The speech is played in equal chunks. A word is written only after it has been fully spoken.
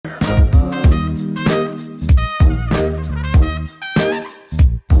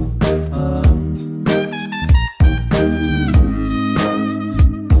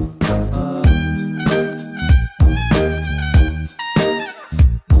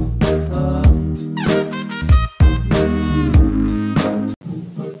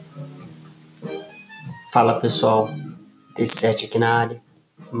Fala pessoal, T7 aqui na área,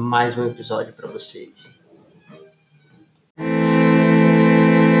 mais um episódio para vocês.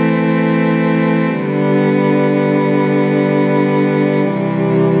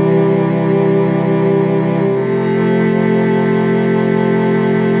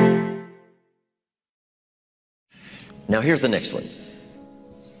 Now here's the next one.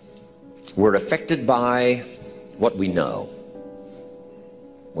 We're affected by what we know.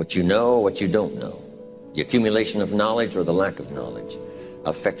 What you know, what you don't know. The accumulation of knowledge or the lack of knowledge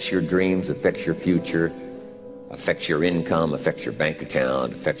affects your dreams, affects your future, affects your income, affects your bank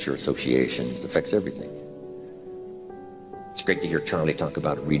account, affects your associations, affects everything. It's great to hear Charlie talk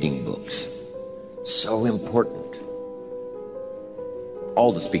about reading books. So important.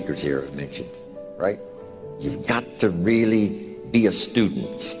 All the speakers here have mentioned, right? You've got to really be a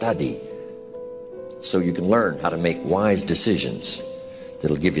student, study, so you can learn how to make wise decisions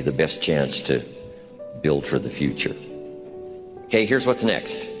that'll give you the best chance to build for the future. Okay, here's what's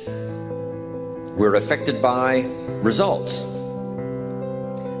next. We're affected by results.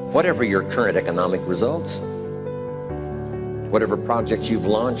 Whatever your current economic results, whatever projects you've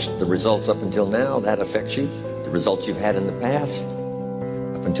launched, the results up until now, that affects you. The results you've had in the past,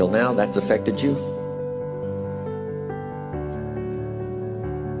 up until now, that's affected you.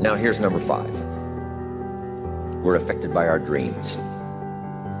 Now here's number 5. We're affected by our dreams.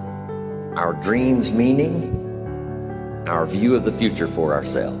 Our dreams meaning our view of the future for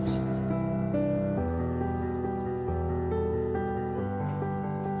ourselves.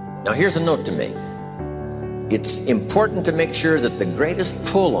 Now here's a note to make. It's important to make sure that the greatest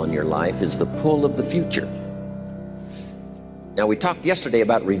pull on your life is the pull of the future. Now we talked yesterday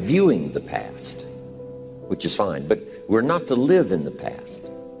about reviewing the past, which is fine, but we're not to live in the past.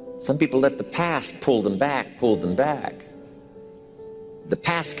 Some people let the past pull them back. The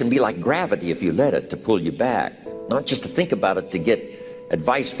past can be like gravity if you let it to pull you back, not just to think about it to get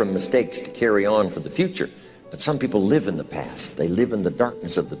advice from mistakes to carry on for the future, but some people live in the past. They live in the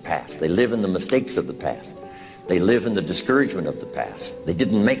darkness of the past. They live in the mistakes of the past. They live in the discouragement of the past. They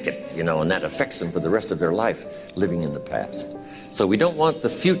didn't make it, and that affects them for the rest of their life, living in the past. So we don't want the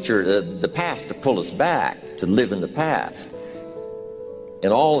future, the past to pull us back, to live in the past,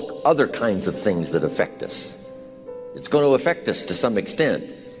 and all other kinds of things that affect us. It's going to affect us to some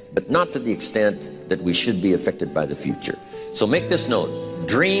extent, but not to the extent that we should be affected by the future. So make this note.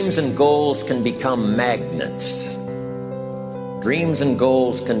 Dreams and goals can become magnets. Dreams and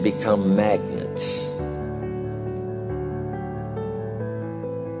goals can become magnets.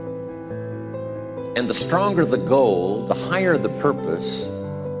 And the stronger the goal, the higher the purpose,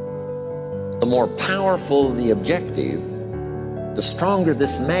 the more powerful the objective, the stronger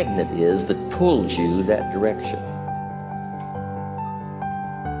this magnet is that pulls you that direction.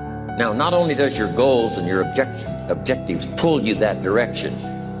 Now, not only does your goals and your objectives pull you that direction,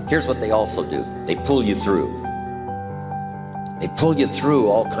 here's what they also do. They pull you through. They pull you through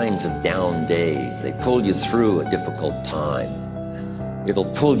all kinds of down days. They pull you through a difficult time.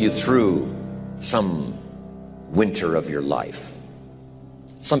 It'll pull you through some winter of your life.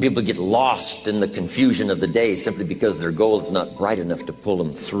 Some people get lost in the confusion of the day simply because their goal is not bright enough to pull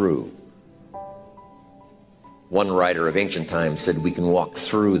them through. One writer of ancient times said we can walk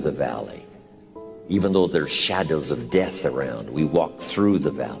through the valley. Even though there's shadows of death around, we walk through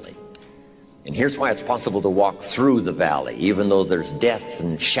the valley. And here's why it's possible to walk through the valley, even though there's death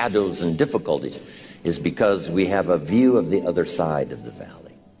and shadows and difficulties, is because we have a view of the other side of the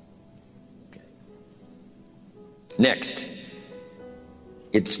valley. Okay. Next.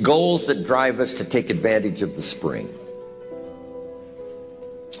 It's goals that drive us to take advantage of the spring.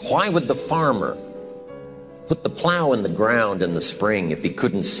 Why would the farmer put the plow in the ground in the spring if he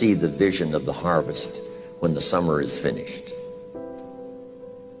couldn't see the vision of the harvest when the summer is finished?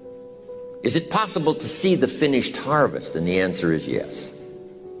 Is it possible to see the finished harvest? And the answer is yes.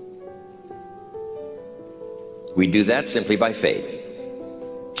 We do that simply by faith.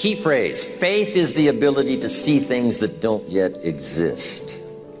 Key phrase, faith is the ability to see things that don't yet exist.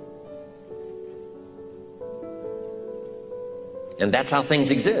 And that's how things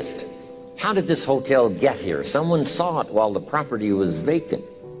exist. How did this hotel get here? Someone saw it while the property was vacant.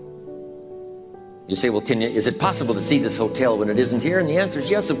 You say, well, is it possible to see this hotel when it isn't here? And the answer is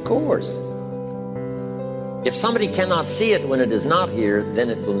yes, of course. If somebody cannot see it when it is not here,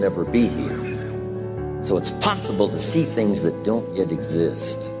 then it will never be here. So it's possible to see things that don't yet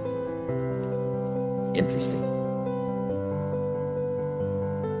exist. Interesting.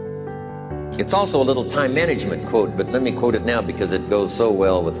 It's also a little time management quote, but let me quote it now because it goes so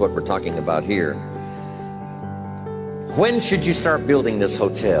well with what we're talking about here. When should you start building this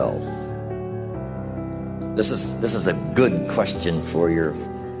hotel? This is a good question for your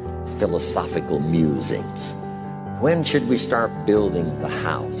philosophical musings. When should we start building the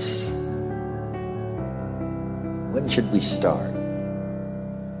house? When should we start?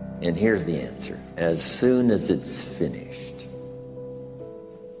 And here's the answer: as soon as it's finished.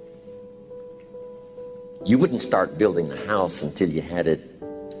 You wouldn't start building the house until you had it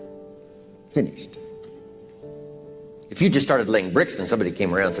finished. If you just started laying bricks and somebody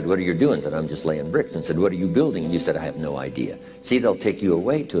came around and said, "What are you doing?" I said, "I'm just laying bricks." And said, "What are you building?" And you said, "I have no idea." See, they'll take you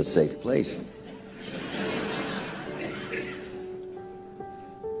away to a safe place.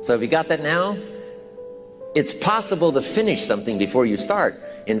 So have you got that now? It's possible to finish something before you start.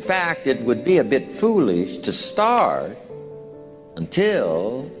 In fact, it would be a bit foolish to start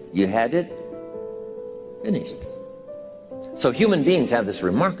until you had it finished. So human beings have this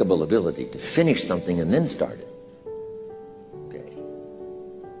remarkable ability to finish something and then start it. Okay.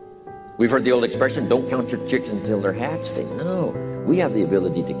 We've heard the old expression, "Don't count your chickens until they're hatched." Say, no, we have the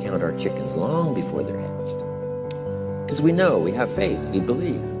ability to count our chickens long before they're hatched. Because we know, we have faith, we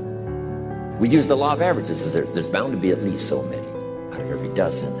believe. We use the law of averages. There's bound to be at least so many. Out of every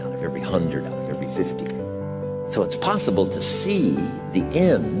dozen, out of every 100, out of every 50. So it's possible to see the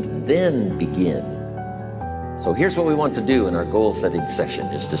end, then begin. So here's what we want to do in our goal-setting session,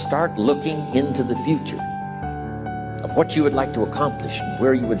 is to start looking into the future of what you would like to accomplish,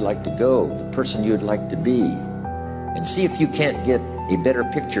 where you would like to go, the person you would like to be, and see if you can't get a better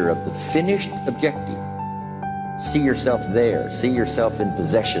picture of the finished objective. See yourself there. See yourself in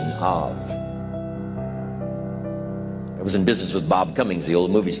possession of. I was in business with Bob Cummings, the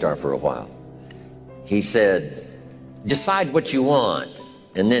old movie star, for a while. He said, decide what you want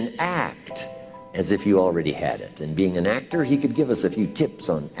and then act as if you already had it. And being an actor, he could give us a few tips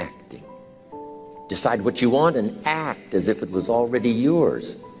on acting. Decide what you want and act as if it was already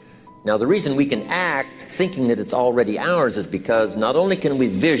yours. Now, the reason we can act thinking that it's already ours is because not only can we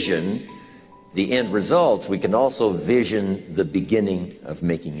vision the end results, we can also vision the beginning of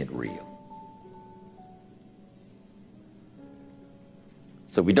making it real.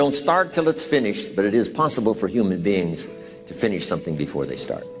 So we don't start till it's finished, but it is possible for human beings to finish something before they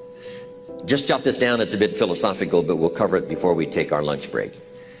start. Just jot this down. It's a bit philosophical, but we'll cover it before we take our lunch break.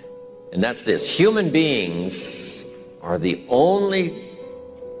 And that's this: human beings are the only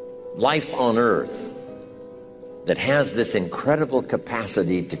life on earth that has this incredible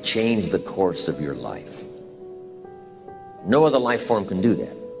capacity to change the course of your life. No other life form can do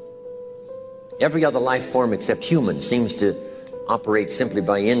that. Every other life form except humans seems to operate simply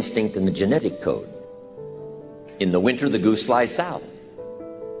by instinct and the genetic code. In the winter, the goose flies south.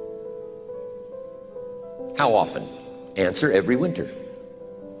 How often? Answer: every winter.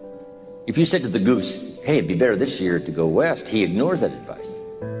 If you said to the goose, "Hey, it'd be better this year to go west," he ignores that advice.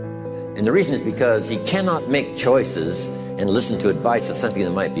 And the reason is because he cannot make choices and listen to advice of something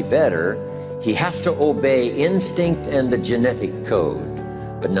that might be better. He has to obey instinct and the genetic code.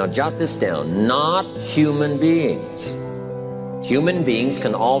 But now jot this down: not human beings. Human beings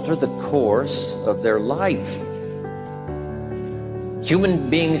can alter the course of their life. Human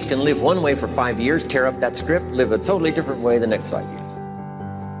beings can live one way for 5 years, tear up that script, live a totally different way the next 5 years.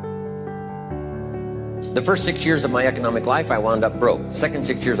 The first 6 years of my economic life, I wound up broke. Second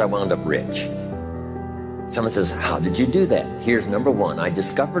 6 years, I wound up rich. Someone says, "How did you do that?" Here's number one: I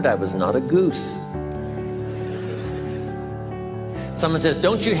discovered I was not a goose. Someone says,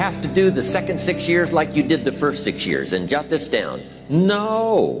 "Don't you have to do the second 6 years like you did the first 6 years?" And jot this down: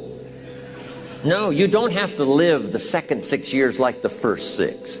 no. No, you don't have to live the second 6 years like the first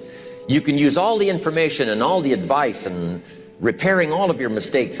 6. You can use all the information and all the advice and repairing all of your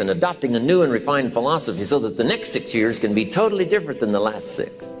mistakes and adopting a new and refined philosophy so that the next 6 years can be totally different than the last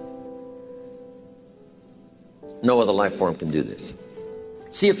 6. No other life form can do this.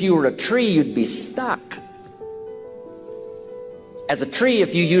 See, if you were a tree, you'd be stuck. As a tree,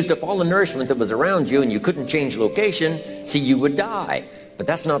 if you used up all the nourishment that was around you and you couldn't change location, see, you would die. But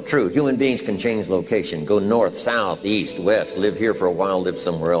that's not true. Human beings can change location, go north, south, east, west, live here for a while, live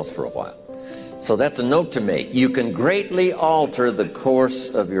somewhere else for a while. So that's a note to make. You can greatly alter the course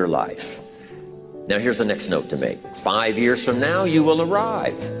of your life. Now here's the next note to make. 5 years from now, you will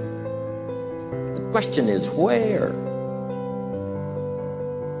arrive. The question is, where?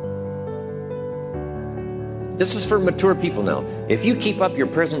 This is for mature people now. If you keep up your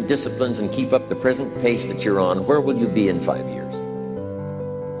present disciplines and keep up the present pace that you're on, where will you be in 5 years?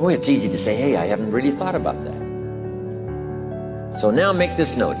 Boy, it's easy to say, "Hey, I haven't really thought about that." So now make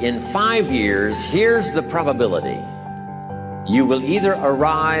this note. In 5 years, here's the probability. You will either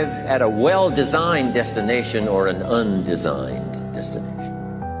arrive at a well-designed destination or an undesigned destination.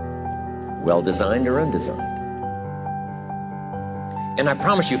 well-designed or undesigned. And I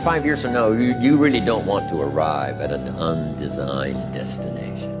promise you, 5 years from now, you really don't want to arrive at an undesigned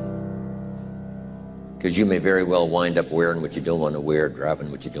destination. Because you may very well wind up wearing what you don't want to wear, driving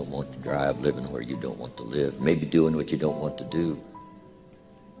what you don't want to drive, living where you don't want to live, maybe doing what you don't want to do,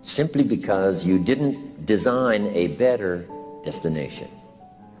 simply because you didn't design a better destination.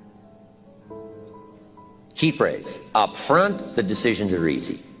 Key phrase, up front, the decisions are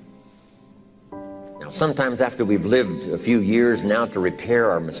easy. Now, sometimes after we've lived a few years now, to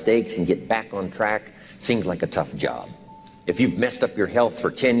repair our mistakes and get back on track seems like a tough job. If you've messed up your health for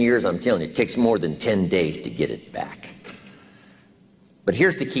 10 years, I'm telling you, it takes more than 10 days to get it back. But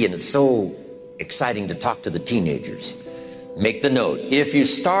here's the key, and it's so exciting to talk to the teenagers. Make the note, if you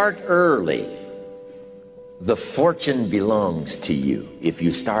start early, the fortune belongs to you. If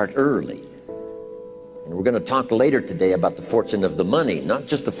you start early. And we're going to talk later today about the fortune of the money, not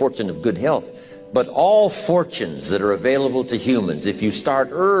just the fortune of good health, but all fortunes that are available to humans. If you start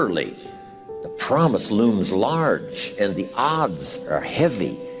early, the promise looms large and the odds are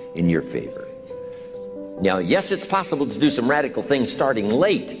heavy in your favor. Now, yes, it's possible to do some radical things starting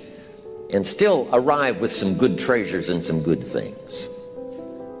late and still arrive with some good treasures and some good things.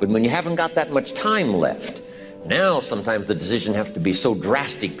 But when you haven't got that much time left, now sometimes the decision has to be so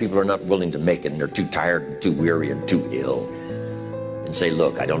drastic people are not willing to make it, and they're too tired and too weary and too ill, and say,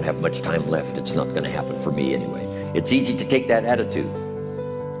 look, I don't have much time left, it's not going to happen for me anyway. It's easy to take that attitude.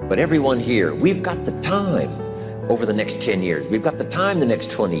 But everyone here, we've got the time over the next 10 years. We've got the time the next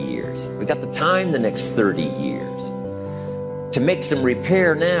 20 years. We've got the time the next 30 years to make some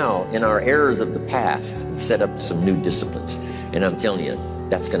repair now in our errors of the past and set up some new disciplines. And I'm telling you,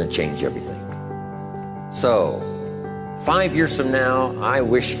 that's going to change everything. So, 5 years from now, I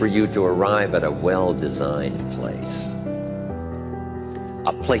wish for you to arrive at a well-designed place.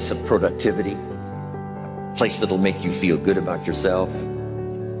 A place of productivity, a place that'll make you feel good about yourself,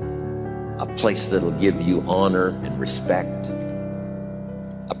 a place that'll give you honor and respect,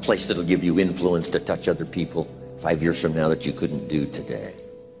 a place that'll give you influence to touch other people 5 years from now that you couldn't do today.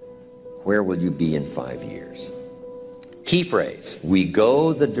 Where will you be in 5 years? Key phrase, we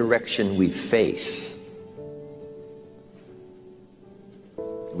go the direction we face.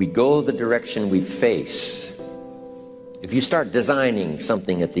 We go the direction we face. If you start designing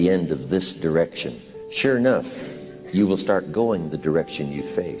something at the end of this direction, sure enough, you will start going the direction you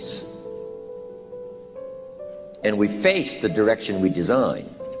face. And we face the direction we design.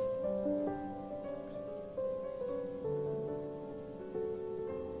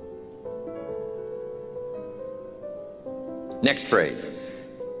 Next phrase,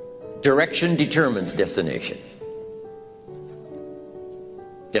 direction determines destination.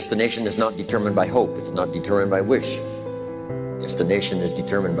 Destination is not determined by hope, it's not determined by wish. Destination is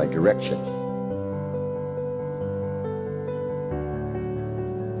determined by direction.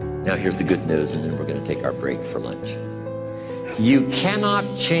 Now here's the good news, and then we're going to take our break for lunch. You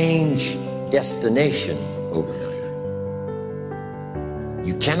cannot change destination overnight.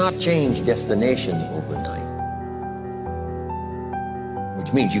 You cannot change destination overnight.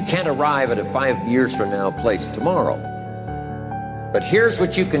 Which means you can't arrive at a 5 years from now place tomorrow. But here's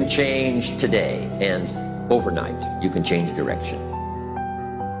what you can change today, and overnight, you can change direction.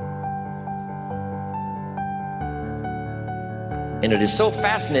 And it is so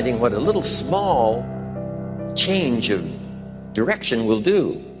fascinating what a little small change of direction will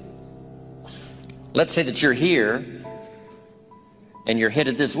do. Let's say that you're here and you're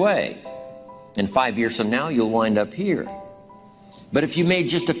headed this way, and 5 years from now, you'll wind up here. But if you made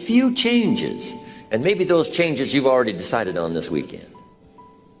just a few changes, and maybe those changes you've already decided on this weekend.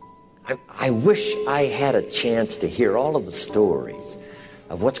 I wish I had a chance to hear all of the stories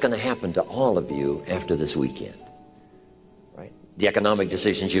of what's going to happen to all of you after this weekend. Right? The economic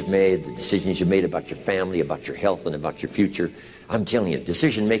decisions you've made, the decisions you've made about your family, about your health, and about your future. I'm telling you,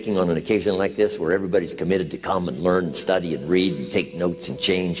 decision making on an occasion like this, where everybody's committed to come and learn and study and read and take notes and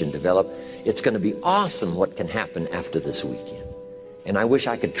change and develop, it's going to be awesome what can happen after this weekend. And I wish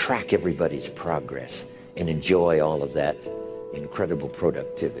I could track everybody's progress and enjoy all of that incredible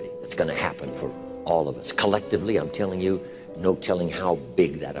productivity that's going to happen for all of us. Collectively, I'm telling you, no telling how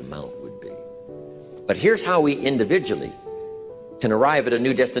big that amount would be. But here's how we individually can arrive at a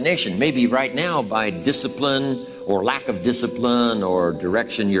new destination. Maybe right now by discipline or lack of discipline or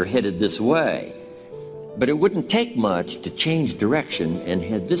direction, you're headed this way. But it wouldn't take much to change direction and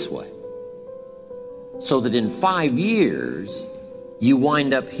head this way. So that in 5 years, you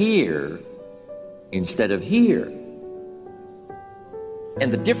wind up here instead of here.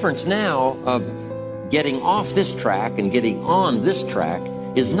 And the difference now of getting off this track and getting on this track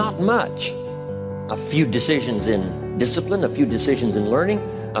is not much. A few decisions in discipline, a few decisions in learning,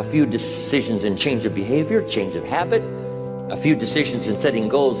 a few decisions in change of behavior, change of habit, a few decisions in setting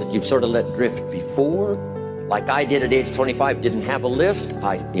goals that you've sort of let drift before. Like I did at age 25, didn't have a list.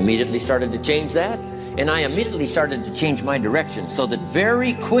 I immediately started to change that. And I immediately started to change my direction so that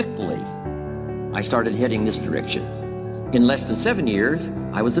very quickly I started heading this direction. In less than 7 years,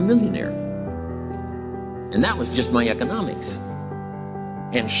 I was a millionaire. And that was just my economics.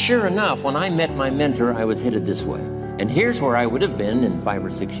 And sure enough, when I met my mentor, I was headed this way. And here's where I would have been in 5 or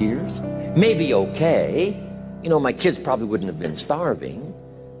 6 years. Maybe okay. You know, my kids probably wouldn't have been starving.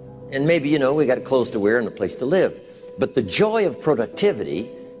 And maybe, you know, we got clothes to wear and a place to live. But the joy of productivity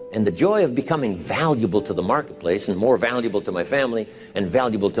and the joy of becoming valuable to the marketplace and more valuable to my family and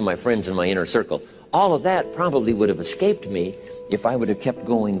valuable to my friends in my inner circle, all of that probably would have escaped me if I would have kept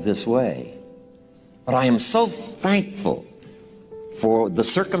going this way. But I am so thankful for the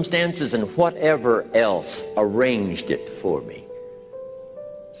circumstances and whatever else arranged it for me.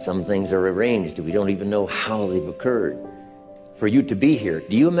 Some things are arranged, we don't even know how they've occurred. For you to be here,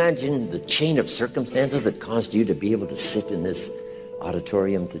 do you imagine the chain of circumstances that caused you to be able to sit in this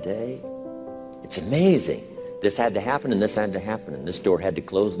auditorium today? It's amazing. This had to happen, and this had to happen, and this door had to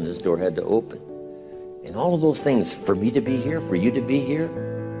close, and this door had to open. And all of those things, for me to be here, for you to be here,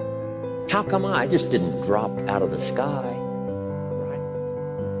 how come I just didn't drop out of the sky?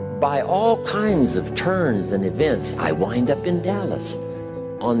 Right? By all kinds of turns and events, I wind up in Dallas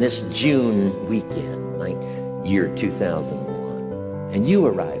on this June weekend, like year 2001. And you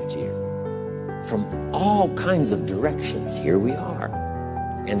arrived here from all kinds of directions. Here we are.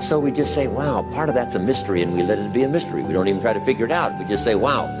 And so we just say, wow, part of that's a mystery, and we let it be a mystery. We don't even try to figure it out. We just say,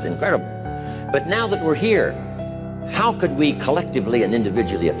 wow, it's incredible. But now that we're here, how could we collectively and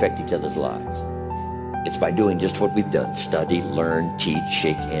individually affect each other's lives? It's by doing just what we've done: study, learn, teach,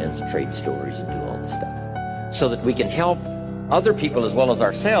 shake hands, trade stories, and do all this stuff, so that we can help other people as well as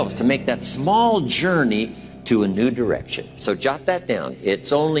ourselves to make that small journey to a new direction. So jot that down.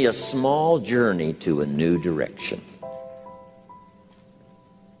 It's only a small journey to a new direction.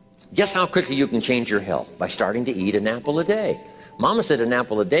 Guess how quickly you can change your health? By starting to eat an apple a day. Mama said an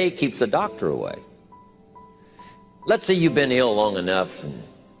apple a day keeps the doctor away. Let's say you've been ill long enough, and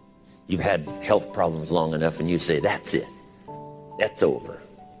you've had health problems long enough, and you say, that's it. That's over.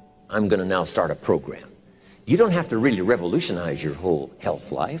 I'm going to now start a program. You don't have to really revolutionize your whole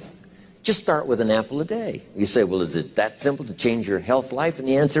health life. Just start with an apple a day. You say, well, is it that simple to change your health life? And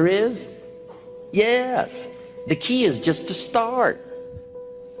the answer is yes. The key is just to start.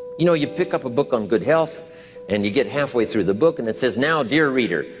 You know, you pick up a book on good health, and you get halfway through the book, and it says, now, dear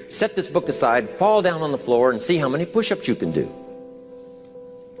reader, set this book aside, fall down on the floor, and see how many push-ups you can do.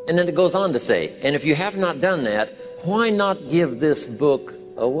 And then it goes on to say, and if you have not done that, why not give this book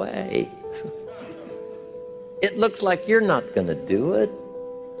away? It looks like you're not going to do it.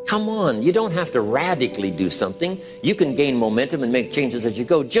 Come on, you don't have to radically do something. You can gain momentum and make changes as you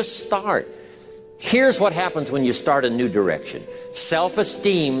go. Just start. Here's what happens when you start a new direction.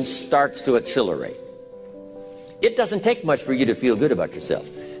 Self-esteem starts to accelerate. It doesn't take much for you to feel good about yourself.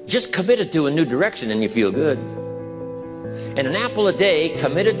 Just committed to a new direction and you feel good. And an apple a day,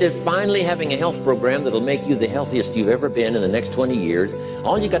 committed to finally having a health program that'll make you the healthiest you've ever been in the next 20 years.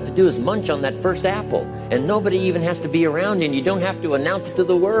 All you got to do is munch on that first apple, and nobody even has to be around you, and you don't have to announce it to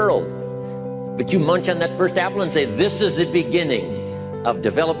the world. But you munch on that first apple and say, this is the beginning of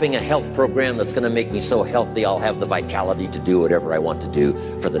developing a health program that's going to make me so healthy I'll have the vitality to do whatever I want to do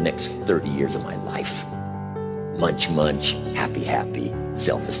for the next 30 years of my life. Munch, munch, happy, happy,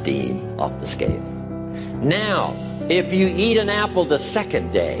 self-esteem off the scale. Now, if you eat an apple the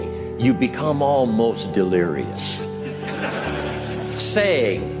second day, you become almost delirious,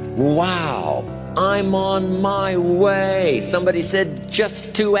 saying, wow, I'm on my way. Somebody said,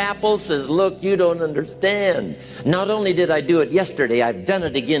 just 2 apples? Says, look, you don't understand. Not only did I do it yesterday, I've done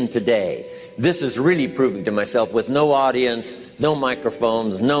it again today. This is really proving to myself with no audience, no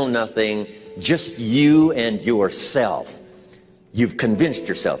microphones, no nothing, just you and yourself. You've convinced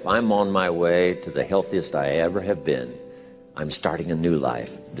yourself, I'm on my way to the healthiest I ever have been. I'm starting a new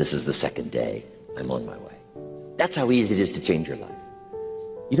life. This is the second day. I'm on my way. That's how easy it is to change your life.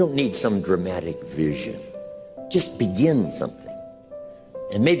 You don't need some dramatic vision. Just begin something.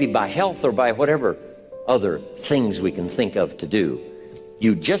 And maybe by health or by whatever other things we can think of to do,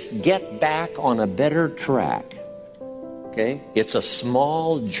 you just get back on a better track. Okay? It's a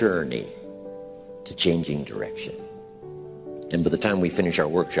small journey to changing direction. And by the time we finish our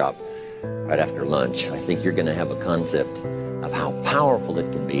workshop, right after lunch, I think you're going to have a concept of how powerful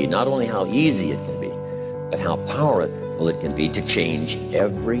it can be, not only how easy it can be, but how powerful it can be to change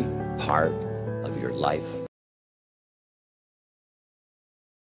every part of your life